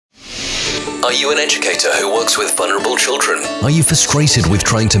Are you an educator who works with vulnerable children? Are you frustrated with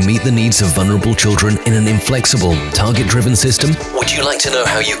trying to meet the needs of vulnerable children in an inflexible, target-driven system? Would you like to know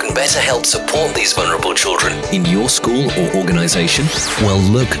how you can better help support these vulnerable children in your school or organization? Well,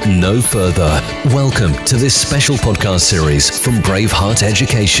 look no further. Welcome to this special podcast series from Braveheart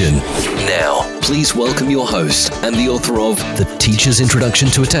Education. Now, please welcome your host and the author of The Teacher's Introduction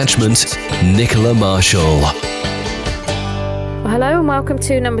to Attachment, Nicola Marshall. Well, hello and welcome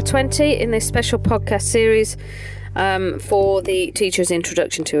to number 20 in this special podcast series for the Teacher's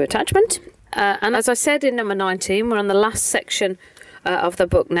Introduction to Attachment. And as I said in number 19, we're on the last section of the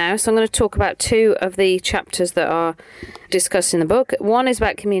book now. So I'm going to talk about two of the chapters that are discussed in the book. One is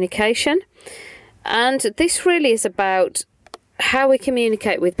about communication. And this really is about how we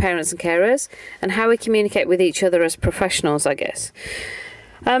communicate with parents and carers and how we communicate with each other as professionals, I guess.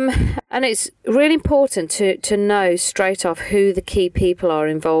 And it's really important to know straight off who the key people are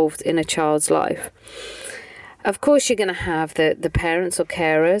involved in a child's life. Of course, you're going to have the parents or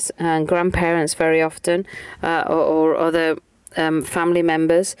carers and grandparents very often, or other family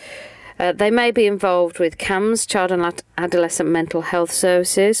members. They may be involved with CAMS, Child and Adolescent Mental Health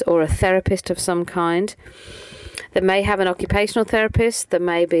Services, or a therapist of some kind. They may have an occupational therapist. There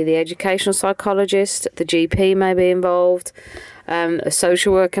may be the educational psychologist. The GP may be involved. A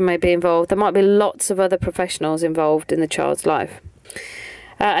social worker may be involved. There might be lots of other professionals involved in the child's life.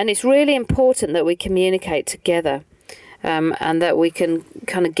 And it's really important that we communicate together and that we can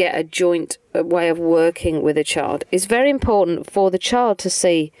kind of get a joint way of working with a child. It's very important for the child to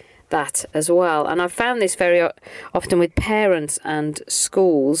see that as well. And I've found this very often with parents and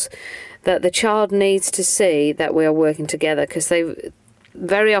schools, that the child needs to see that we are working together, because they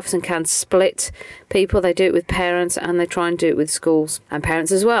very often can split people. They do it with parents and they try and do it with schools and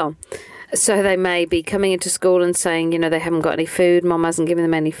parents as well. So they may be coming into school and saying, you know, they haven't got any food, mum hasn't given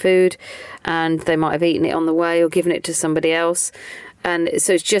them any food, and they might have eaten it on the way or given it to somebody else. And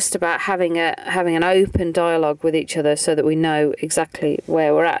so it's just about having an open dialogue with each other so that we know exactly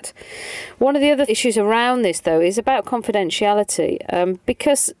where we're at. One of the other issues around this, though, is about confidentiality,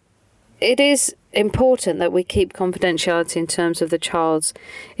 because it is important that we keep confidentiality in terms of the child's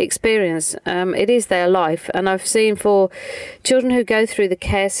experience. It is their life, and I've seen for children who go through the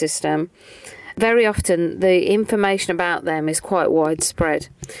care system, very often the information about them is quite widespread,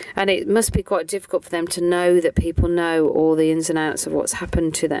 and it must be quite difficult for them to know that people know all the ins and outs of what's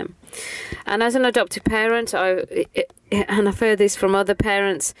happened to them. And as an adoptive parent, and I've heard this from other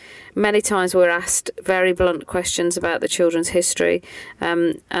parents, many times we're asked very blunt questions about the children's history,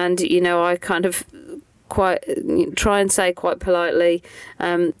 and you know, I kind of try and say quite politely,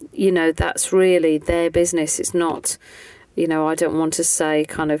 you know, that's really their business. It's not, you know, I don't want to say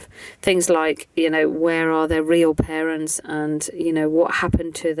kind of things like, you know, where are their real parents and, you know, what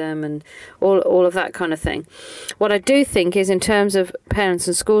happened to them and all of that kind of thing. What I do think is, in terms of parents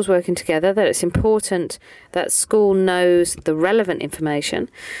and schools working together, that it's important that school knows the relevant information.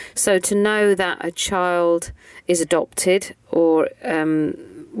 So to know that a child is adopted or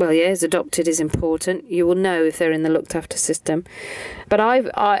is adopted is important. You will know if they're in the looked after system. But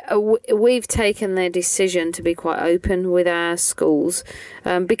we've taken the decision to be quite open with our schools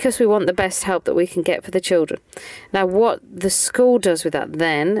because we want the best help that we can get for the children. Now, what the school does with that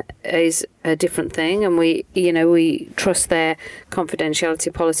then is a different thing, and we trust their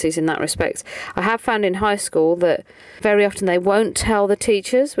confidentiality policies in that respect. I have found in high school that very often they won't tell the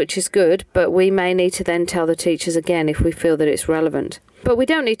teachers, which is good, but we may need to then tell the teachers again if we feel that it's relevant. But we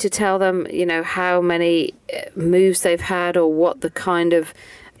don't need to tell them, you know, how many moves they've had or what the kind of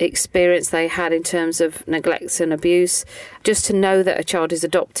experience they had in terms of neglect and abuse. Just to know that a child is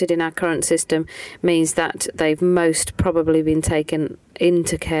adopted in our current system means that they've most probably been taken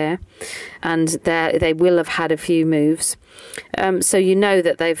into care, and they will have had a few moves. So you know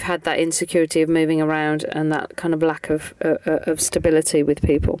that they've had that insecurity of moving around and that kind of lack of stability with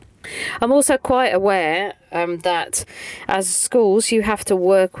people. I'm also quite aware that as schools you have to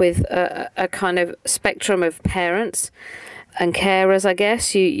work with a kind of spectrum of parents and carers, I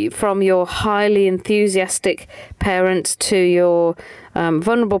guess, you from your highly enthusiastic parents to your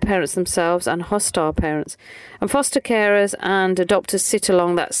vulnerable parents themselves and hostile parents. And foster carers and adopters sit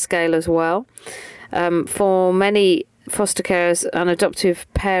along that scale as well. For many foster carers and adoptive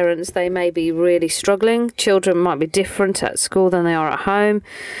parents, they may be really struggling. Children might be different at school than they are at home,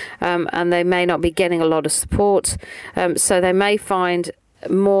 and they may not be getting a lot of support. So they may find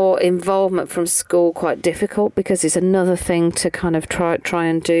more involvement from school quite difficult, because it's another thing to kind of try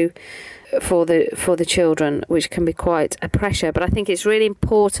and do for the children, which can be quite a pressure. But I think it's really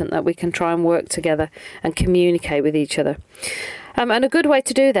important that we can try and work together and communicate with each other. And a good way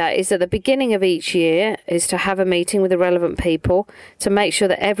to do that is at the beginning of each year is to have a meeting with the relevant people to make sure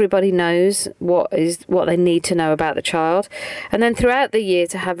that everybody knows what they need to know about the child. And then throughout the year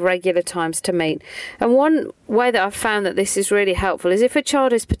to have regular times to meet. And one way that I've found that this is really helpful is if a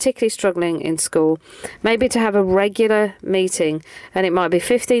child is particularly struggling in school, maybe to have a regular meeting, and it might be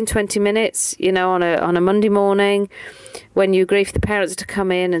 15, 20 minutes, on a Monday morning when you agree for the parents to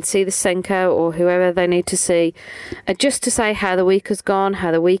come in and see the SENCO or whoever they need to see, just to say how the week has gone,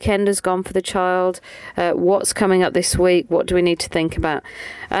 how the weekend has gone for the child, what's coming up this week, what do we need to think about.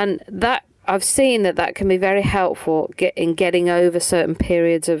 And that I've seen that can be very helpful in getting over certain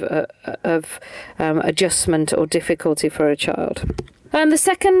periods of adjustment or difficulty for a child. The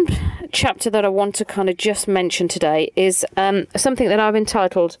second chapter that I want to kind of just mention today is something that I've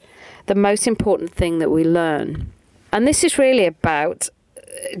entitled The Most Important Thing That We Learn. And this is really about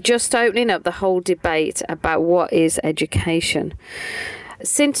just opening up the whole debate about what is education.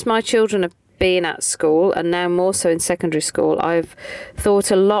 Since my children have been at school, and now more so in secondary school, I've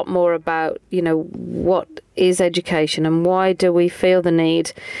thought a lot more about, what is education and why do we feel the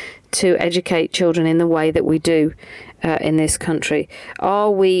need to educate children in the way that we do in this country. Are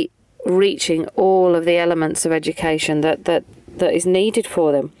we reaching all of the elements of education that is needed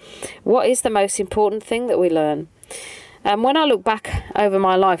for them? What is the most important thing that we learn? When I look back over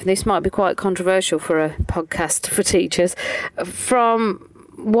my life, and this might be quite controversial for a podcast for teachers, from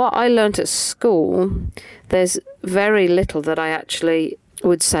what I learnt at school, there's very little that I actually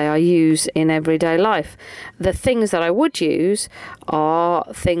would say I use in everyday life. The things that I would use are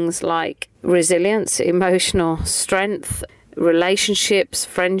things like resilience, emotional strength, relationships,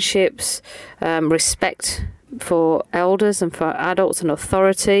 friendships, respect for elders and for adults and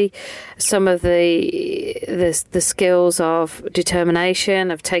authority, some of the skills of determination,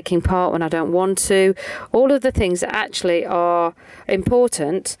 of taking part when I don't want to, all of the things that actually are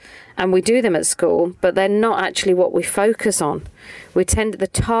important, and we do them at school, but they're not actually what we focus on. The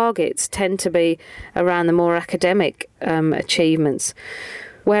targets tend to be around the more academic achievements,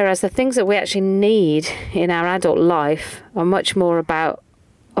 whereas the things that we actually need in our adult life are much more about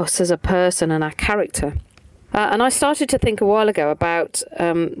us as a person and our character. And I started to think a while ago about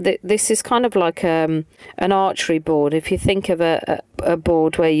this is kind of like an archery board. If you think of a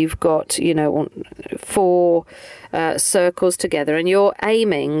board where you've got, 4 circles together and you're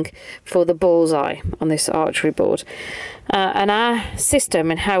aiming for the bullseye on this archery board. And our system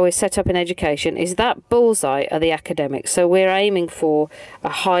and how we're set up in education is that bullseye are the academics. So we're aiming for a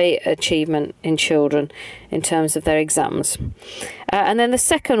high achievement in children in terms of their exams. And then the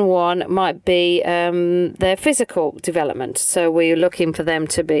second one might be their physical development. So we're looking for them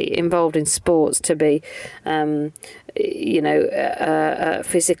to be involved in sports, to be,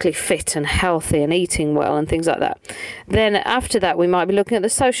 physically fit and healthy and eating well and things like that. Then after that, we might be looking at the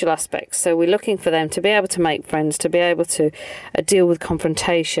social aspects. So we're looking for them to be able to make friends, to be able to deal with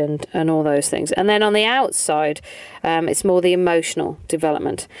confrontation and all those things. And then on the outside, it's more the emotional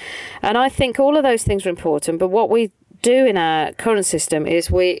development. And I think all of those things are important, but what we do in our current system is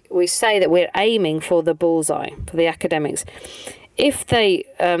we say that we're aiming for the bullseye, for the academics. If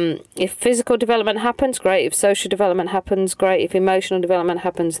physical development happens, great. If social development happens, great. If emotional development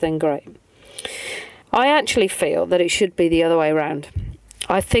happens, then great. I actually feel that it should be the other way around.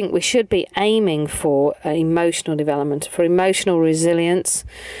 I think we should be aiming for emotional development, for emotional resilience,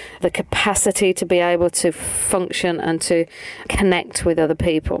 the capacity to be able to function and to connect with other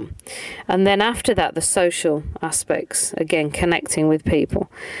people. And then after that, the social aspects, again, connecting with people.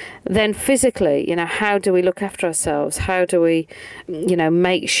 Then physically, how do we look after ourselves? How do we,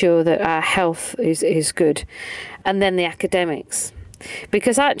 make sure that our health is good? And then the academics.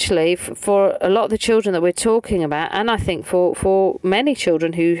 Because actually, for a lot of the children that we're talking about, and I think for many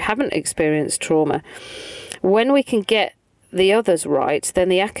children who haven't experienced trauma, when we can get the others right, then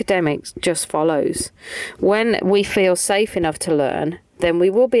the academics just follows. When we feel safe enough to learn, then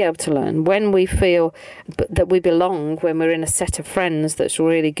we will be able to learn. When we feel that we belong, when we're in a set of friends that's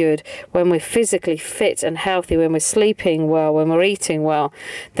really good, when we're physically fit and healthy, when we're sleeping well, when we're eating well,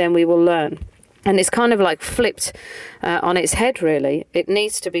 then we will learn. And it's kind of like flipped on its head, really. It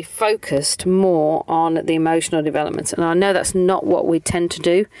needs to be focused more on the emotional development. And I know that's not what we tend to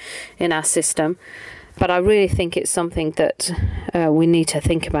do in our system, but I really think it's something that we need to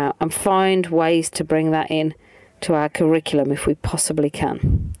think about and find ways to bring that in to our curriculum if we possibly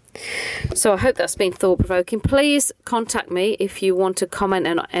can. So I hope that's been thought-provoking. Please contact me if you want to comment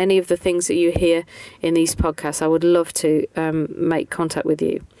on any of the things that you hear in these podcasts. I would love to make contact with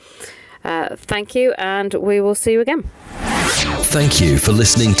you. Thank you, and we will see you again. Thank you for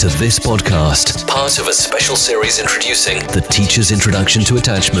listening to this podcast, part of a special series introducing The Teacher's Introduction to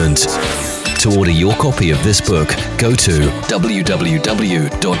Attachment. To order your copy of this book, go to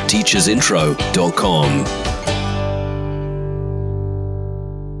www.teachersintro.com.